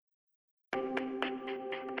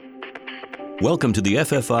Welcome to the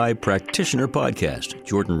FFI Practitioner Podcast.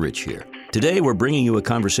 Jordan Rich here. Today we're bringing you a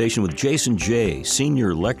conversation with Jason Jay,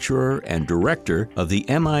 Senior Lecturer and Director of the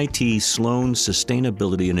MIT Sloan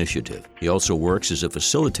Sustainability Initiative. He also works as a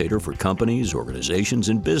facilitator for companies, organizations,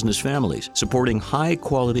 and business families, supporting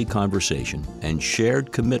high-quality conversation and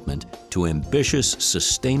shared commitment to ambitious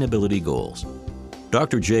sustainability goals.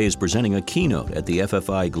 Dr. Jay is presenting a keynote at the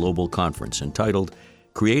FFI Global Conference entitled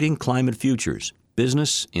Creating Climate Futures,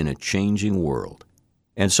 Business in a Changing World.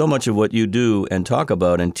 And so much of what you do and talk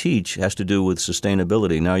about and teach has to do with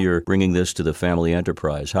sustainability. Now you're bringing this to the family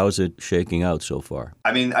enterprise. How is it shaking out so far?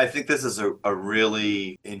 I think this is a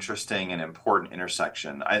really interesting and important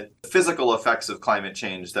intersection. The physical effects of climate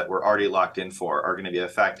change that we're already locked in for are going to be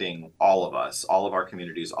affecting all of us, all of our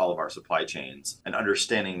communities, all of our supply chains. And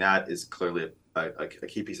understanding that is clearly a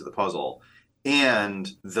key piece of the puzzle. And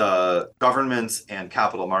the governments and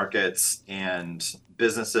capital markets and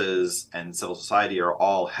businesses and civil society are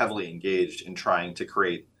all heavily engaged in trying to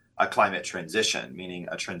create a climate transition, meaning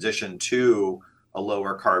a transition to a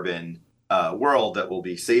lower carbon world that will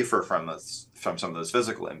be safer from some of those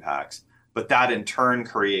physical impacts. But that in turn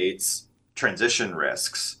creates transition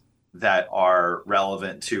risks that are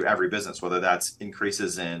relevant to every business, whether that's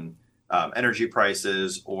increases in energy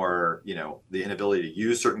prices or, the inability to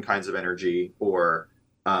use certain kinds of energy or,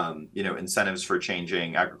 incentives for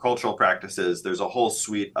changing agricultural practices. There's a whole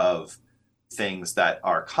suite of things that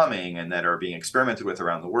are coming and that are being experimented with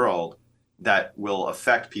around the world that will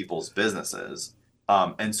affect people's businesses.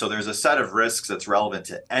 And so there's a set of risks that's relevant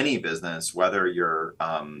to any business, whether you're,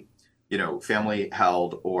 family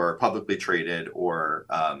held or publicly traded or,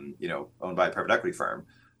 owned by a private equity firm.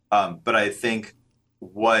 But I think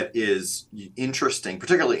what is interesting,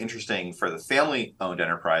 particularly interesting for the family-owned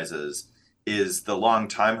enterprises, is the long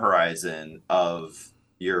time horizon of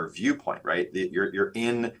your viewpoint, right? You've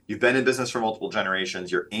been in business for multiple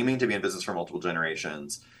generations. You're aiming to be in business for multiple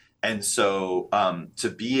generations, and so to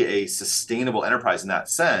be a sustainable enterprise in that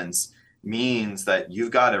sense means that you've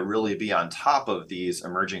got to really be on top of these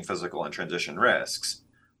emerging physical and transition risks,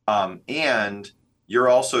 and you're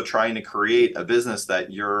also trying to create a business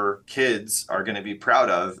that your kids are going to be proud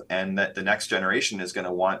of and that the next generation is going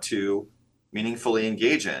to want to meaningfully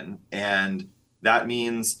engage in. And that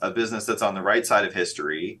means a business that's on the right side of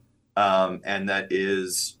history and that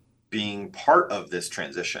is being part of this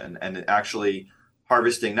transition and actually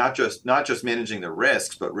harvesting, not just managing the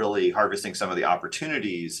risks, but really harvesting some of the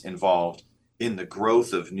opportunities involved in the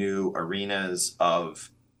growth of new arenas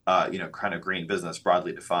of, kind of green business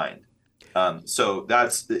broadly defined. So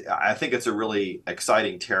I think it's a really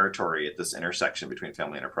exciting territory at this intersection between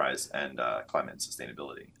family enterprise and climate and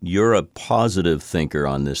sustainability. You're a positive thinker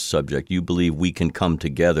on this subject. You believe we can come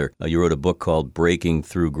together. You wrote a book called Breaking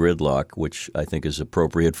Through Gridlock, which I think is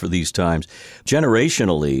appropriate for these times.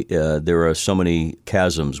 Generationally, there are so many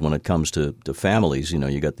chasms when it comes to families.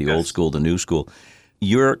 You got the old school, the new school.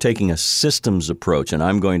 You're taking a systems approach, and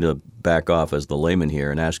I'm going to back off as the layman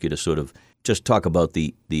here and ask you to sort of just talk about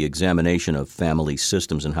the examination of family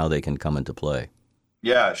systems and how they can come into play.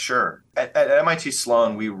 Yeah, sure. At MIT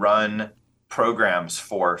Sloan, we run programs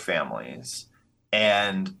for families,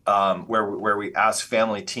 and where we ask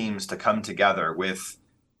family teams to come together with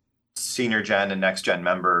senior gen and next gen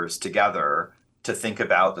members together to think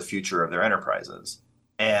about the future of their enterprises.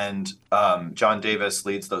 And John Davis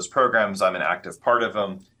leads those programs. I'm an active part of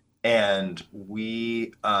them. And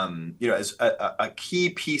we, as a key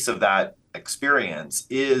piece of that experience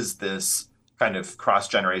is this kind of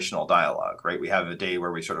cross-generational dialogue, right? We have a day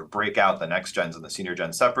where we sort of break out the next gens and the senior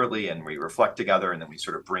gens separately, and we reflect together, and then we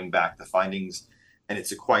sort of bring back the findings. And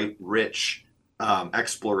it's a quite rich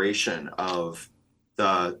exploration of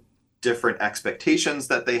the different expectations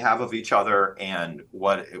that they have of each other and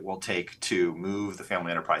what it will take to move the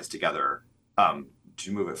family enterprise together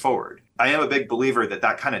to move it forward. I am a big believer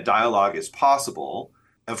that kind of dialogue is possible.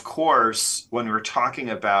 Of course, when we're talking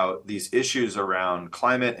about these issues around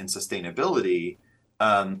climate and sustainability,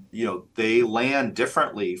 they land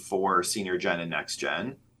differently for senior gen and next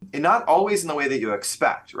gen, and not always in the way that you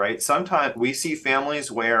expect, right? Sometimes we see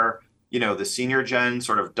families where, the senior gen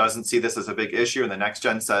sort of doesn't see this as a big issue, and the next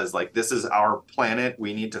gen says, like, this is our planet,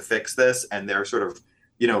 we need to fix this, and they're sort of,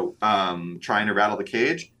 trying to rattle the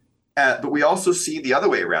cage. But we also see the other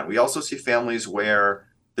way around. We also see families where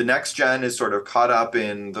the next gen is sort of caught up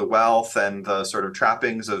in the wealth and the sort of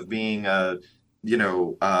trappings of being an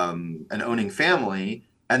owning family,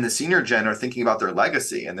 and the senior gen are thinking about their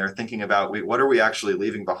legacy, and they're thinking about, what are we actually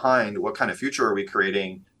leaving behind? What kind of future are we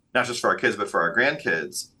creating, not just for our kids, but for our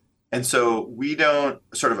grandkids? And so we don't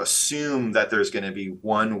sort of assume that there's going to be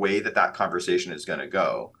one way that conversation is going to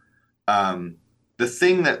go. The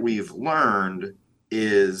thing that we've learned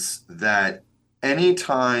is that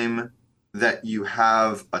anytime that you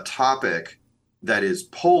have a topic that is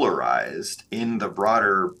polarized in the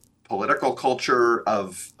broader political culture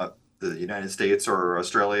of the United States or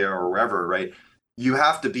Australia or wherever, right? You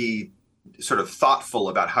have to be sort of thoughtful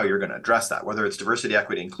about how you're going to address that, whether it's diversity,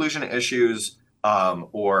 equity, inclusion issues,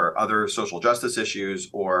 or other social justice issues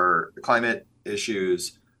or climate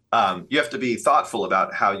issues. You have to be thoughtful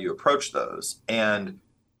about how you approach those. And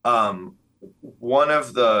you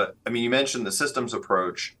mentioned the systems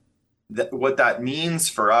approach. What that means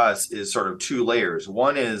for us is sort of two layers.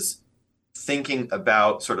 One is thinking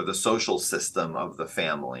about sort of the social system of the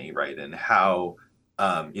family, right? And how,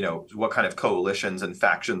 what kind of coalitions and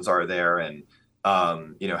factions are there? And,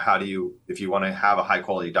 how do you, if you want to have a high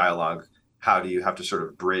quality dialogue, how do you have to sort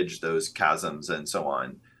of bridge those chasms and so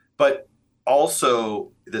on? But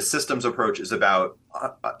also the systems approach is about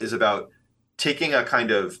taking a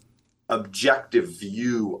kind of objective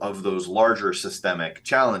view of those larger systemic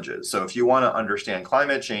challenges. So if you want to understand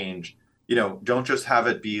climate change, don't just have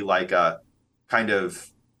it be like a kind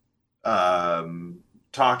of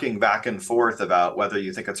talking back and forth about whether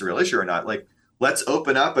you think it's a real issue or not. Like, let's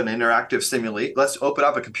open up let's open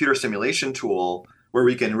up a computer simulation tool where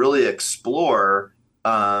we can really explore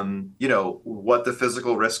what the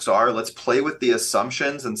physical risks are. Let's play with the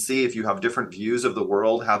assumptions and see if you have different views of the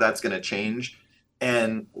world, how that's going to change.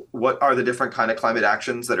 And what are the different kind of climate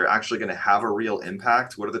actions that are actually going to have a real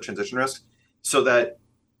impact? What are the transition risks? So that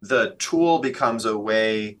the tool becomes a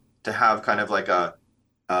way to have kind of like a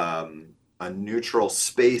neutral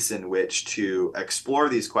space in which to explore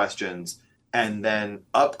these questions and then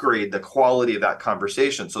upgrade the quality of that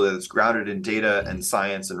conversation so that it's grounded in data and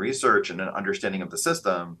science and research and an understanding of the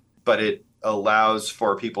system, but it allows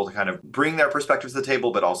for people to kind of bring their perspectives to the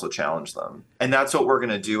table, but also challenge them. And that's what we're going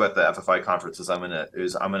to do at the FFI conference. I'm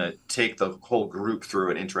going to take the whole group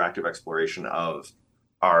through an interactive exploration of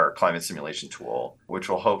our climate simulation tool, which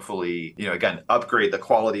will hopefully, again, upgrade the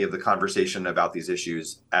quality of the conversation about these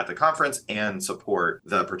issues at the conference and support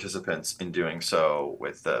the participants in doing so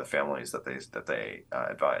with the families that they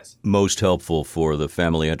advise. Most helpful for the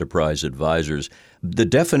family enterprise advisors. The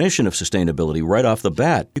definition of sustainability right off the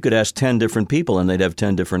bat, you could ask 10 different people and they'd have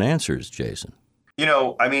 10 different answers, Jason.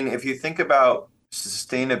 If you think about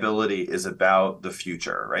sustainability is about the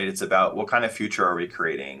future, right? It's about what kind of future are we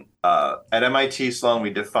creating? At MIT Sloan, we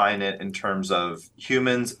define it in terms of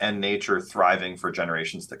humans and nature thriving for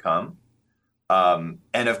generations to come. And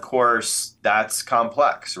of course, that's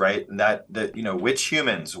complex, right? Which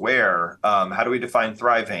humans, where, how do we define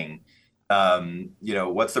thriving?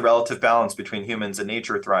 What's the relative balance between humans and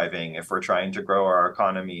nature thriving if we're trying to grow our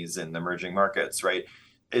economies in emerging markets, right?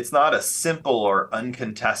 It's not a simple or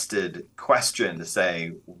uncontested question to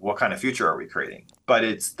say, what kind of future are we creating? But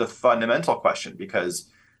it's the fundamental question, because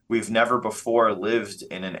we've never before lived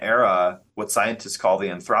in an era, what scientists call the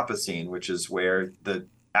Anthropocene, which is where the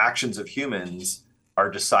actions of humans are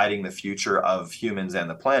deciding the future of humans and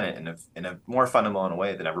the planet in a more fundamental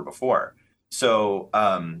way than ever before. So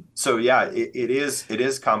yeah, it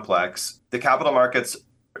is complex. The capital markets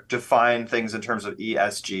define things in terms of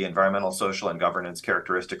ESG, environmental, social, and governance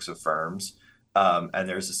characteristics of firms. And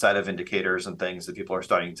there's a set of indicators and things that people are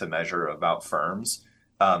starting to measure about firms.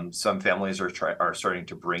 Some families are starting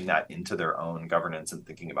to bring that into their own governance and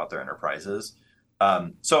thinking about their enterprises.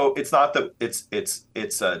 So it's not that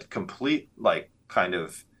it's a complete kind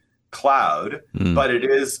of cloud, but it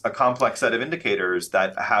is a complex set of indicators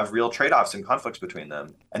that have real trade-offs and conflicts between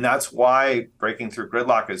them. And that's why breaking through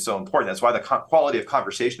gridlock is so important. That's why the quality of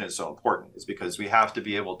conversation is so important, is because we have to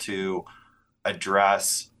be able to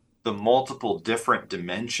address the multiple different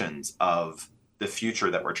dimensions of the future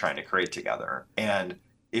that we're trying to create together. And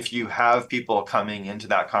if you have people coming into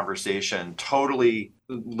that conversation totally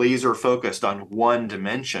laser focused on one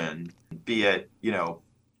dimension, be it,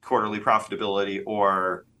 quarterly profitability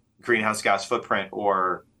or greenhouse gas footprint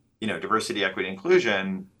or, diversity, equity,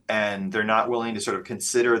 inclusion, and they're not willing to sort of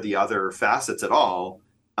consider the other facets at all,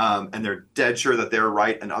 and they're dead sure that they're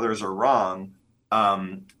right and others are wrong,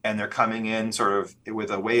 and they're coming in sort of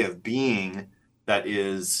with a way of being that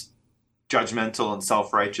is judgmental and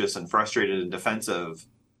self-righteous and frustrated and defensive,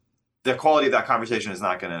 the quality of that conversation is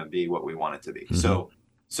not going to be what we want it to be. Mm-hmm.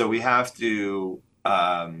 So we have to,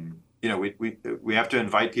 we have to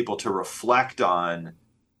invite people to reflect on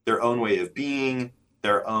their own way of being,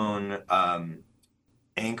 their own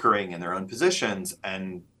anchoring in their own positions,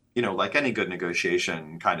 and like any good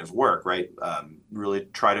negotiation kind of work, right? Really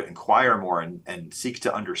try to inquire more and seek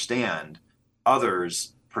to understand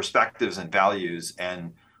others' perspectives and values,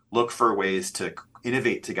 and look for ways to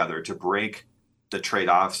innovate together to break the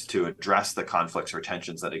trade-offs, to address the conflicts or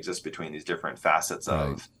tensions that exist between these different facets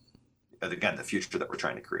of, again, the future that we're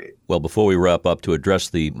trying to create. Well, before we wrap up, to address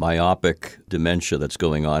the myopic dementia that's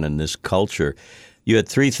going on in this culture, you had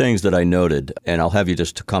three things that I noted, and I'll have you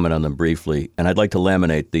just to comment on them briefly. And I'd like to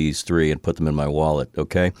laminate these three and put them in my wallet,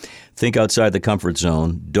 okay? Think outside the comfort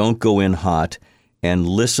zone, don't go in hot, and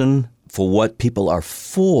listen for what people are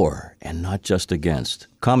for and not just against.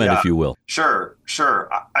 Comment, if you will. Sure.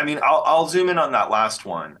 I mean, I'll zoom in on that last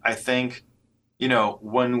one. I think,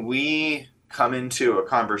 when we come into a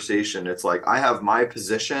conversation, it's like I have my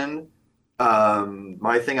position,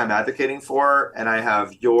 my thing I'm advocating for, and I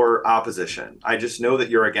have your opposition. I just know that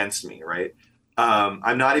you're against me, right?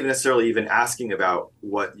 I'm not even necessarily even asking about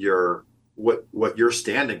what you're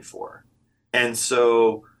standing for. And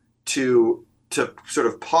so to sort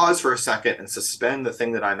of pause for a second and suspend the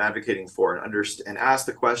thing that I'm advocating for and ask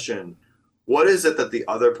the question, what is it that the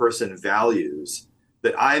other person values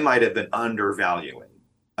that I might have been undervaluing?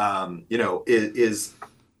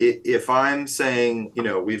 If I'm saying,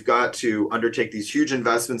 we've got to undertake these huge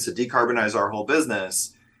investments to decarbonize our whole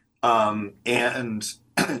business, and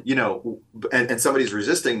somebody's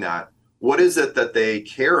resisting that, what is it that they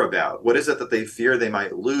care about? What is it that they fear they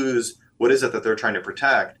might lose? What is it that they're trying to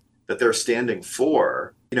protect, that they're standing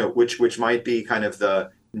for, which might be kind of the,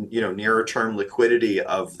 nearer term liquidity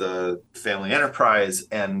of the family enterprise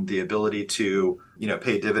and the ability to,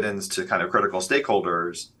 pay dividends to kind of critical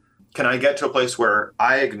stakeholders. Can I get to a place where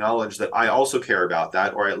I acknowledge that I also care about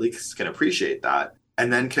that, or at least can appreciate that?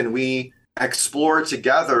 And then can we explore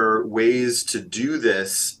together ways to do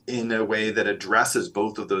this in a way that addresses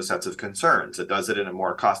both of those sets of concerns? It does it in a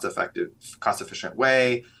more cost-efficient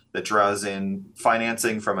way, that draws in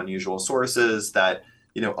financing from unusual sources, that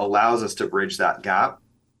allows us to bridge that gap.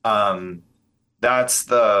 That's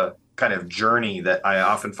the kind of journey that I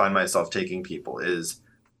often find myself taking people, is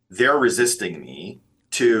they're resisting me,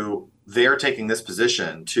 to they're taking this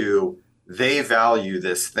position, to they value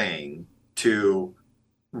this thing, to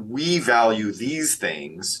we value these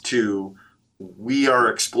things, to we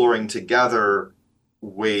are exploring together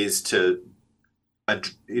ways to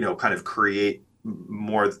kind of create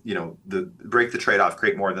more, break the trade-off,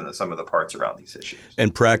 create more than the sum of the parts around these issues.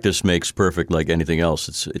 And practice makes perfect, like anything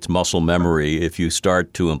else. It's muscle memory. If you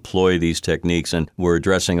start to employ these techniques, and we're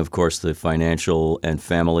addressing, of course, the financial and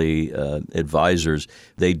family advisors,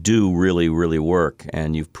 they do really, really work.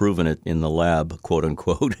 And you've proven it in the lab, quote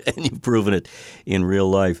unquote, and you've proven it in real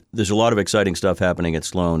life. There's a lot of exciting stuff happening at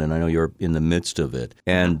Sloan, and I know you're in the midst of it.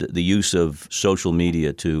 And the use of social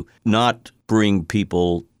media to not bring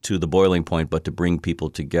people to the boiling point, but to bring people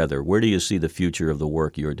together. Where do you see the future of the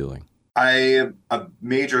work you're doing? I am a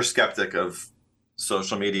major skeptic of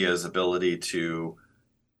social media's ability to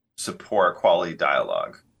support quality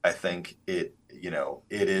dialogue. I think it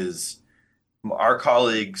is our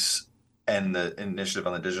colleagues and the initiative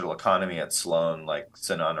on the digital economy at Sloan, like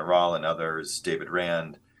Sinan Aral and others, David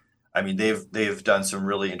Rand. I mean, they've done some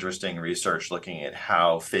really interesting research looking at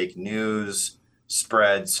how fake news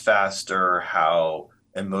spreads faster, how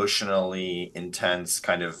emotionally intense,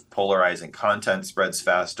 kind of polarizing content spreads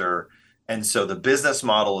faster. And so the business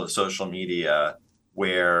model of social media,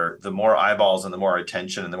 where the more eyeballs and the more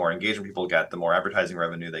attention and the more engagement people get, the more advertising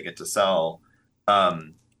revenue they get to sell,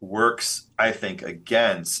 works, I think,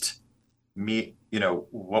 against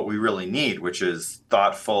what we really need, which is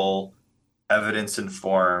thoughtful,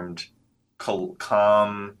 evidence-informed,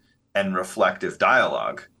 calm, and reflective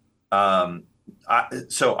dialogue.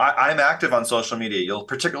 So I'm active on social media. You'll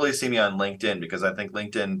particularly see me on LinkedIn, because I think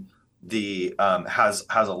LinkedIn has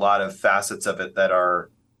a lot of facets of it that are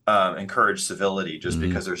encourage civility, just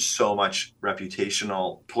because there's so much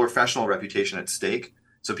professional reputation at stake.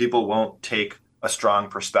 So people won't take a strong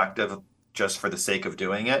perspective just for the sake of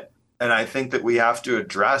doing it. And I think that we have to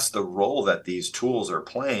address the role that these tools are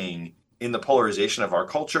playing in the polarization of our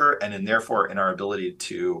culture, and therefore in our ability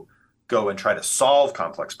to go and try to solve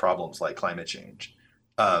complex problems like climate change.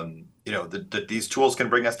 These tools can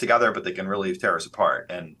bring us together, but they can really tear us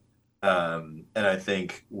apart. And I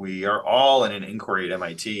think we are all in an inquiry at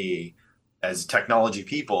MIT as technology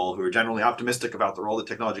people who are generally optimistic about the role that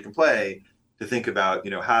technology can play, to think about,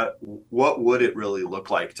 what would it really look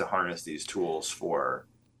like to harness these tools for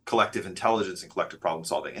collective intelligence and collective problem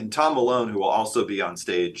solving. And Tom Malone, who will also be on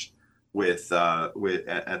stage with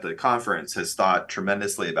at the conference, has thought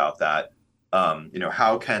tremendously about that.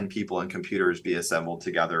 How can people and computers be assembled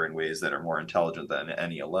together in ways that are more intelligent than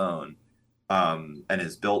any alone, and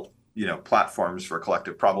has built platforms for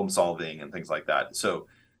collective problem solving and things like that. So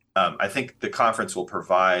I think the conference will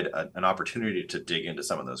provide an opportunity to dig into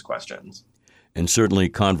some of those questions. And certainly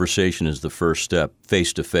conversation is the first step,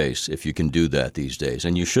 face-to-face, if you can do that these days.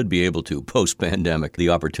 And you should be able to post-pandemic. The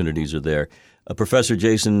opportunities are there. Professor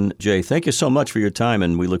Jason Jay, thank you so much for your time,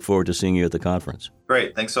 and we look forward to seeing you at the conference.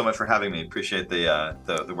 Great. Thanks so much for having me. Appreciate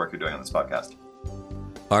the work you're doing on this podcast.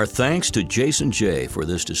 Our thanks to Jason Jay for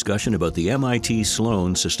this discussion about the MIT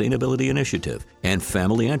Sloan Sustainability Initiative and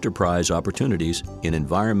family enterprise opportunities in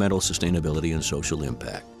environmental sustainability and social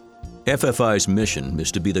impact. FFI's mission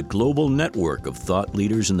is to be the global network of thought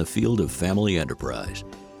leaders in the field of family enterprise.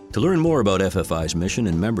 To learn more about FFI's mission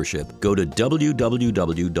and membership, go to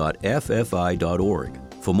www.ffi.org.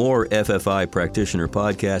 For more FFI practitioner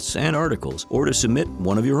podcasts and articles, or to submit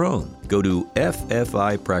one of your own, go to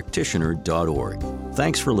ffipractitioner.org.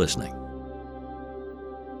 Thanks for listening.